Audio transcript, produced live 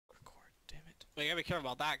But you gotta be careful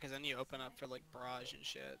about that, because then you open up for like barrage and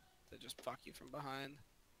shit that just fuck you from behind.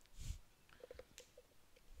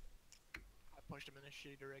 I punched him in a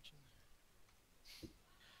shitty direction.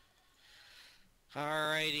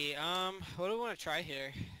 Alrighty, what do we want to try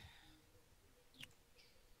here?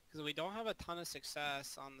 Because we don't have a ton of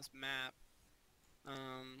success on this map.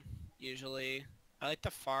 Usually. I like the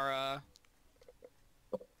Pharah.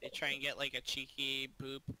 They try and get like a cheeky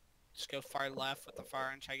boop. Just go far left with the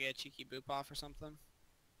Pharah and try to get a cheeky boop off or something.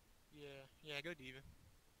 Yeah, go Diva.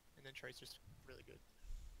 And then Tracer's really good.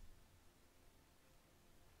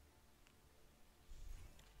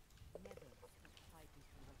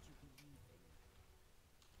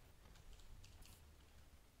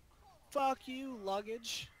 Fuck you,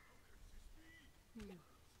 luggage.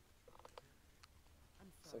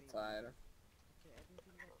 So tired.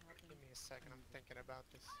 Give me a second, I'm thinking about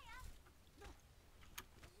this.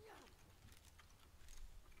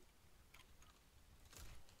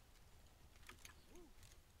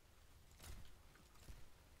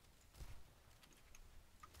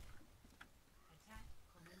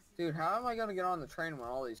 Dude, how am I gonna get on the train when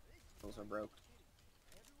all these wheels are broke?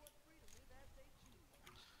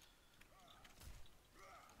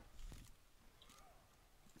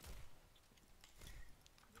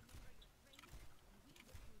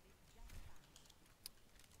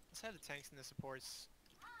 Let's have the tanks and the supports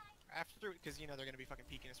after, because you know they're gonna be fucking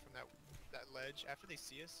peeking us from that ledge. After they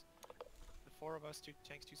see us, the 4 of us, 2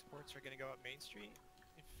 tanks, 2 supports, are gonna go up Main Street.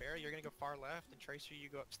 And Farah, you're gonna go far left, and Tracer, you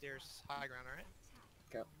go upstairs high ground. All right?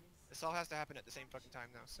 Okay. This all has to happen at the same fucking time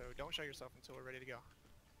now, so don't show yourself until we're ready to go.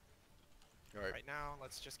 Alright. Right now,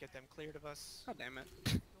 let's just get them cleared of us. God damn it.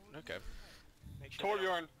 Okay. Make sure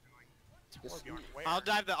Torbjorn. Torbjorn, where? I'll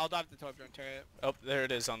dive the Torbjorn turret. Oh, there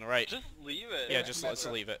it is on the right. Just leave it. Yeah, just let's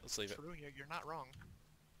leave it. Let's leave it. True, you're not wrong.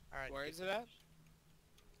 Alright. Where is it at?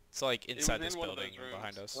 It's like was inside in this one of building those and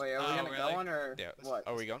behind rooms. us. Wait, are we Oh, gonna really? go on or Yeah. what?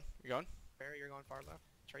 Are we going? You going? Barry, you're going far left.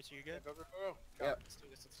 Tracer, you good? Go, go, go, go. Yep. Let's do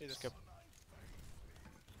this, let's do this. go.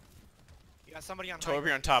 You got somebody on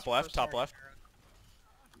Torbjorn top left, First top turret, left.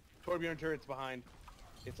 Farah. Torbjorn turret's behind.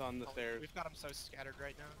 It's on the Oh, stairs. We've got them so scattered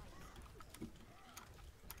right now.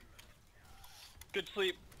 Good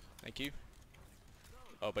sleep. Thank you.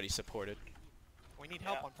 Oh, but he supported. We need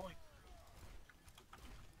help Yeah. on point.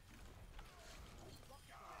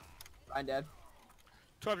 I'm dead.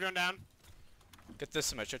 Torbjorn down. Get the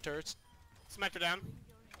Symmetra turrets. Symmetra down.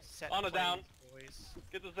 Set On a down. plays, boys.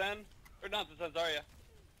 Get the Zen. Or not the Zen, Zarya.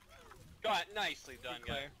 Got it. Nicely done,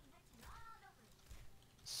 guys. Clear.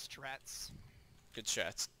 Strats. Good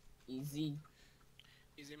shots. Easy.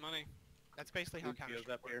 Easy money. That's basically how Lucio's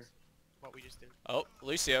Counter-Strike up here. works. What we just did. Oh,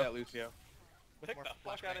 Lucio. Yeah, Lucio. With Pick more the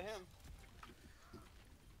fuck out of flashbangs. him.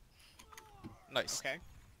 Nice. Okay.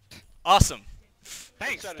 Awesome.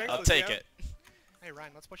 Thanks. Shut it. Thanks, I'll Lucio. take it. Hey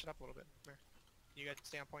Ryan, let's push it up a little bit. Come here. You guys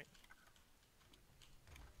stay on point.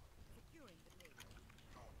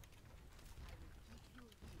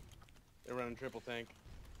 They're running triple tank.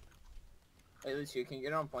 Hey, Lucio, can you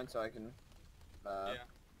get on point so I can? Yeah.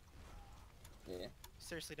 Yeah.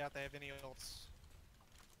 Seriously doubt they have any ults.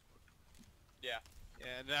 Yeah.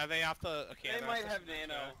 Yeah, are they off the... Okay, They they're might off have the-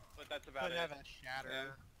 nano, but that's about Could it. have a shatter, Yeah.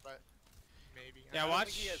 but maybe. Yeah, I don't watch.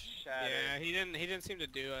 think he has shatter. Yeah, he didn't seem to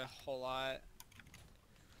do a whole lot.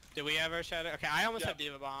 Did we ever shatter? Okay, I almost Yeah. had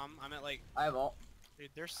Diva Bomb. I'm at like... I have ult. Dude,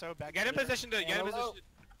 they're so bad. Get in position to Hello?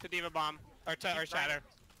 Diva Bomb. Or shatter.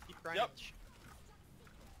 Keep grinding. Yep.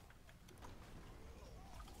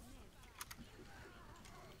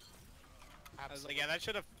 I was like, yeah, that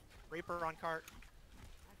should have... Reaper on cart.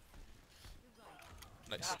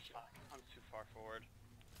 Nice. Ah, fuck. I'm too far forward.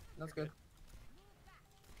 That's good.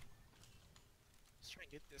 Let's try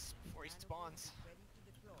and get this before he spawns.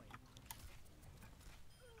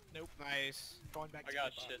 Nope. Nice. Going back I to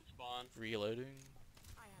got the bot. shit spawn. Reloading.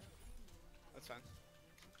 That's fine.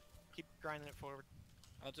 Keep grinding it forward.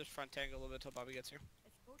 I'll just front tank a little bit till Bobby gets here.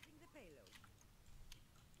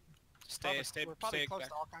 Probably- Stay We're probably close back.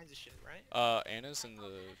 to all kinds of shit, right? Anna's in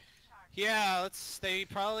the... Yeah, they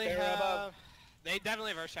probably They're have... above. They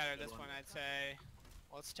definitely have Earth Shatter at this point, I'd say.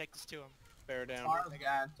 Well, let's take this to him. Bear down. Far's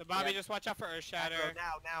guy. So Bobby, Yeah. just watch out for Earth Shatter.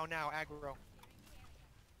 Aggro, now, aggro.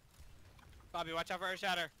 Bobby, watch out for Earth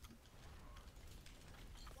Shatter.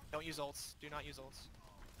 Don't use ults. Do not use ults.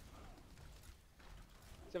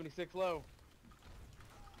 76 low.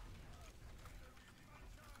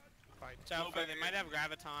 Fight. Watch out for, they might have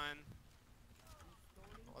Graviton.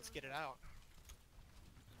 Well, let's get it out.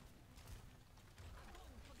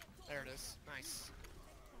 There it is. Nice.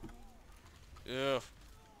 Ugh.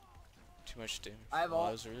 Too much damage. I have While ult.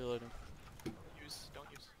 I was reloading. Don't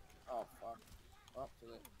use. Oh fuck. Oh, too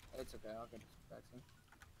late. It's okay, I'll get back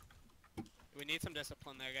soon. We need some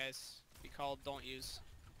discipline there, guys. Be called, don't use.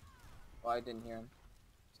 Well, I didn't hear him.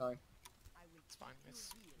 Sorry. It's fine. It's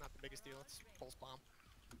not the biggest deal. It's pulse bomb.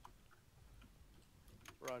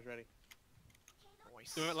 Barrage ready.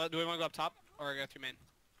 Nice. Do we want to go up top or go through main?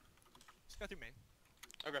 Let's go through main.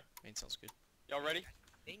 Main sounds good. Y'all ready?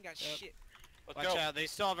 They ain't got Yep. shit. Let's Watch go. out, they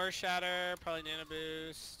still have Earth Shatter, probably Nano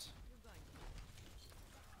Boost.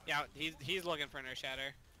 Yeah, he's looking for an Earth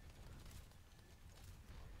Shatter.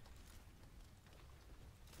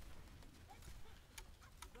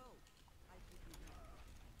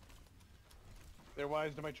 They're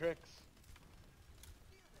wise to my tricks.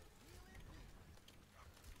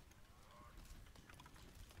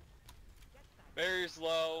 Barrier's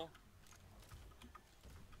low.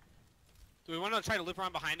 Do we want to try to loop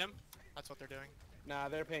around behind him? That's what they're doing. Nah,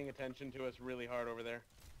 they're paying attention to us really hard over there.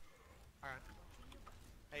 Alright.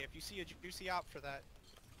 Hey, if you see a juicy op for that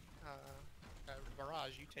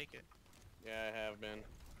barrage, you take it. Yeah, I have been.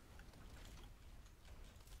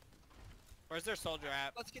 Where's their soldier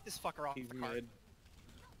at? Let's get this fucker off He's the cart. mid.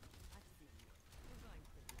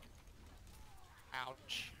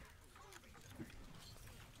 Ouch.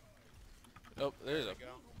 Oh, there's There a we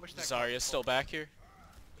go. Push that Zarya cart still forward. back here.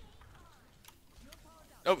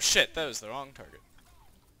 Oh shit, that was the wrong target.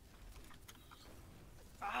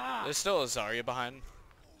 Ah! There's still a Zarya behind.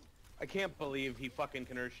 I can't believe he fucking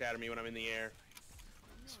can earth shatter me when I'm in the air.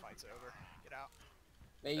 This fight's over. Get out.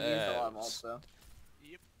 They used a lot of ults though.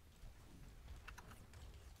 Yep.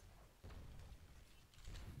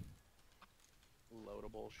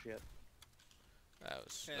 Loadable shit. That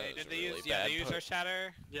was, Okay, that was did a they really use? Yeah, bad they used push. Earth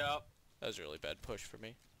Shatter. Yep. That was a really bad push for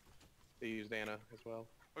me. They used Anna as well.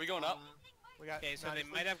 Are we going up? We got. Okay, so no, they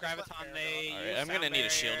just might have leave- just Graviton. let They Barrier Alright, use I'm gonna Sound need a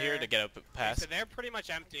shield here to Barrier. get up Okay, past. so they're pretty much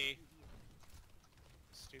empty.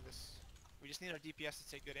 Let's do this. We just need our DPS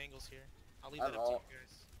to take good angles here. I'll leave I that have up to you ult.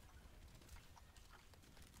 guys.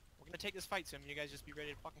 We're gonna take this fight soon. You guys just be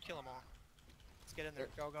ready to fucking kill them all. Let's get in there.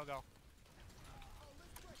 Go, go, go.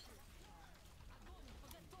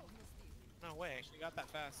 No way. She got that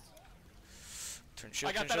fast. Turn shield,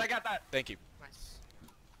 I got turn that, shield. I got that! Thank you. Nice.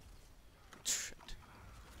 Shit.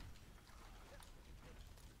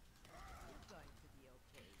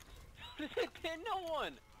 How did I pin no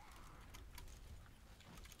one?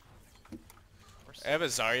 I have a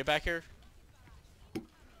Zarya back here.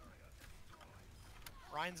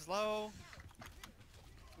 Ryan's low.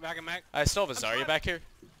 Back and back. I still have a I'm Zarya trying- back here.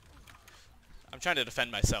 I'm trying to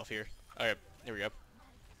defend myself here. Alright, here we go.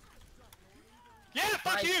 Yeah,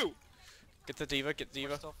 fuck Nice. you! Get the D.Va, get the We're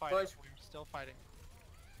D.Va. still fighting. Push. We're still fighting.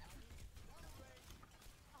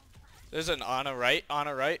 There's an Ana right,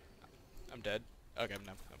 Ana right. I'm dead. Okay,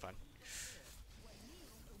 no, I'm fine.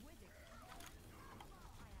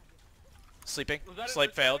 Sleeping. Was that it? Sleep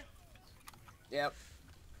Was that failed. it? Yep.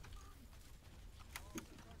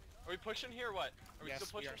 Are we pushing here or what? Are we Yes,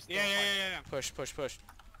 still we pushing? are still Yeah, yeah, fighting. yeah, yeah. Push, push, push.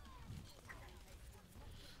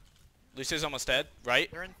 Lucy's almost dead,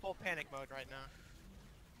 right? They're in full panic mode right now.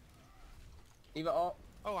 D.Va ult.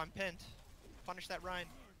 Oh, I'm pinned. Punish that Ryan.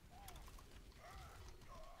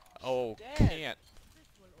 Oh, Dead. can't.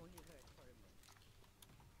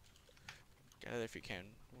 Get out of there if you can.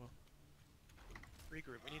 Well,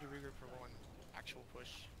 Regroup. We need to regroup for one actual push.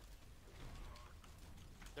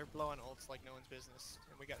 They're blowing ults like no one's business,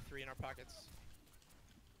 and we got 3 in our pockets.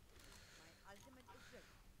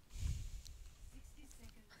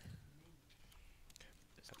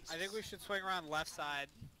 I think we should swing around left side.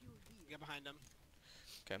 Get behind him.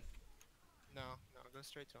 No, go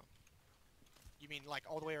straight to him. You mean like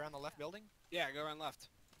all the way around the left building? Yeah, go around left.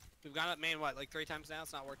 We've gone up main what, like 3 times now?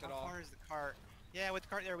 It's not worked at How all. far is the cart? Yeah, with the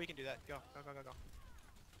cart there, we can do that. Go, go, go, go, go.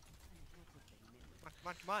 Come on, come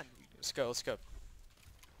on, come on. let's go, let's go.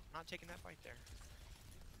 I'm not taking that fight there.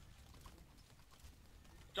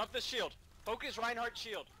 Drop the shield. Focus Reinhardt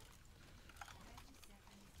shield.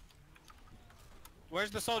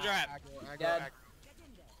 Where's the soldier at? Aggro, aggro, Dead. aggro.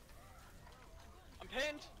 I'm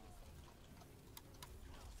pinned.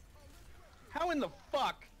 How in the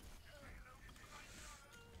fuck?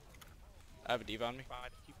 I have a D.Va on me.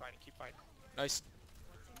 Fight, keep fighting, keep fighting. Nice.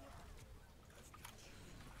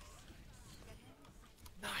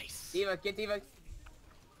 Nice! D.Va, get D.Va.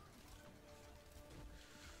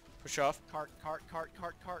 Push off. Cart, cart, cart,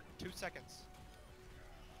 cart, cart. 2 seconds.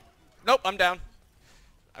 Nope, I'm down.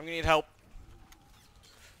 I'm gonna need help.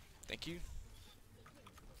 Thank you.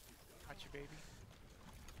 Got you, baby.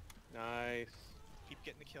 Nice. Keep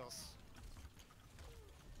getting the kills.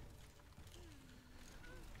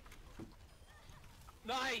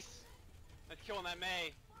 Nice! That's killing that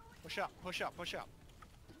May. Push up, push up, push up.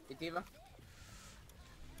 Get D.Va.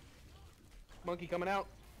 Monkey coming out.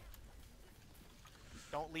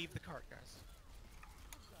 Don't leave the cart, guys.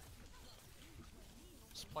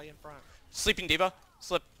 Just play in front. Sleeping Diva.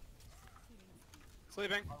 Slip.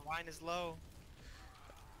 Sleeping. Our line is low.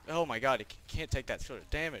 Oh my god, he can't take that sort of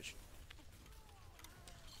damage.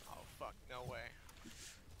 Oh fuck, no way.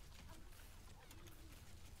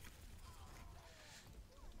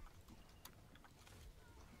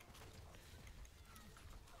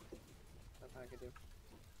 Nothing I can do.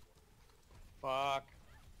 Fuck.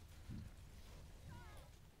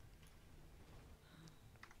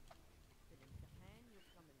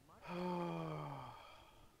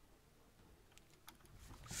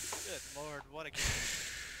 Good lord, what a game.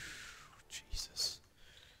 Jesus.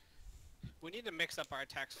 We need to mix up our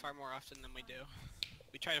attacks far more often than we do.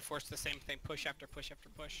 We try to force the same thing, push after push after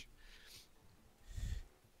push.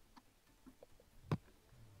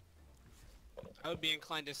 I would be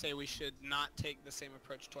inclined to say we should not take the same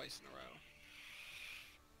approach twice in a row.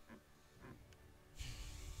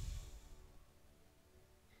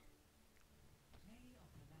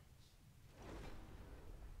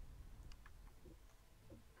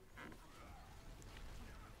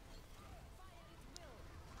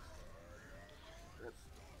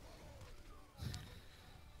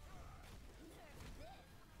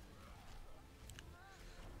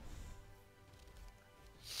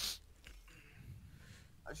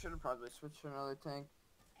 I should have probably switched to another tank.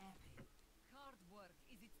 Epic. Hard work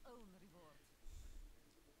is its own reward.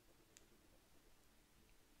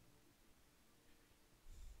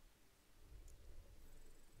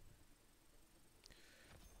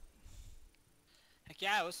 Heck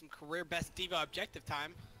yeah, it was some career best Diva objective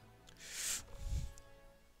time. That's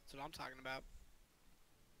what I'm talking about.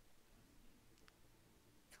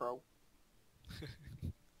 Tro.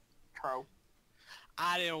 Tro.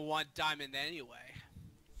 I didn't want Diamond anyway.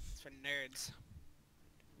 It's for nerds.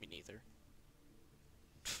 Me neither.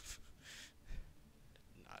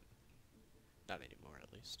 Not anymore,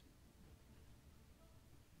 at least.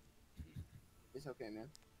 It's okay, man.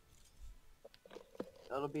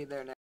 It'll be there next.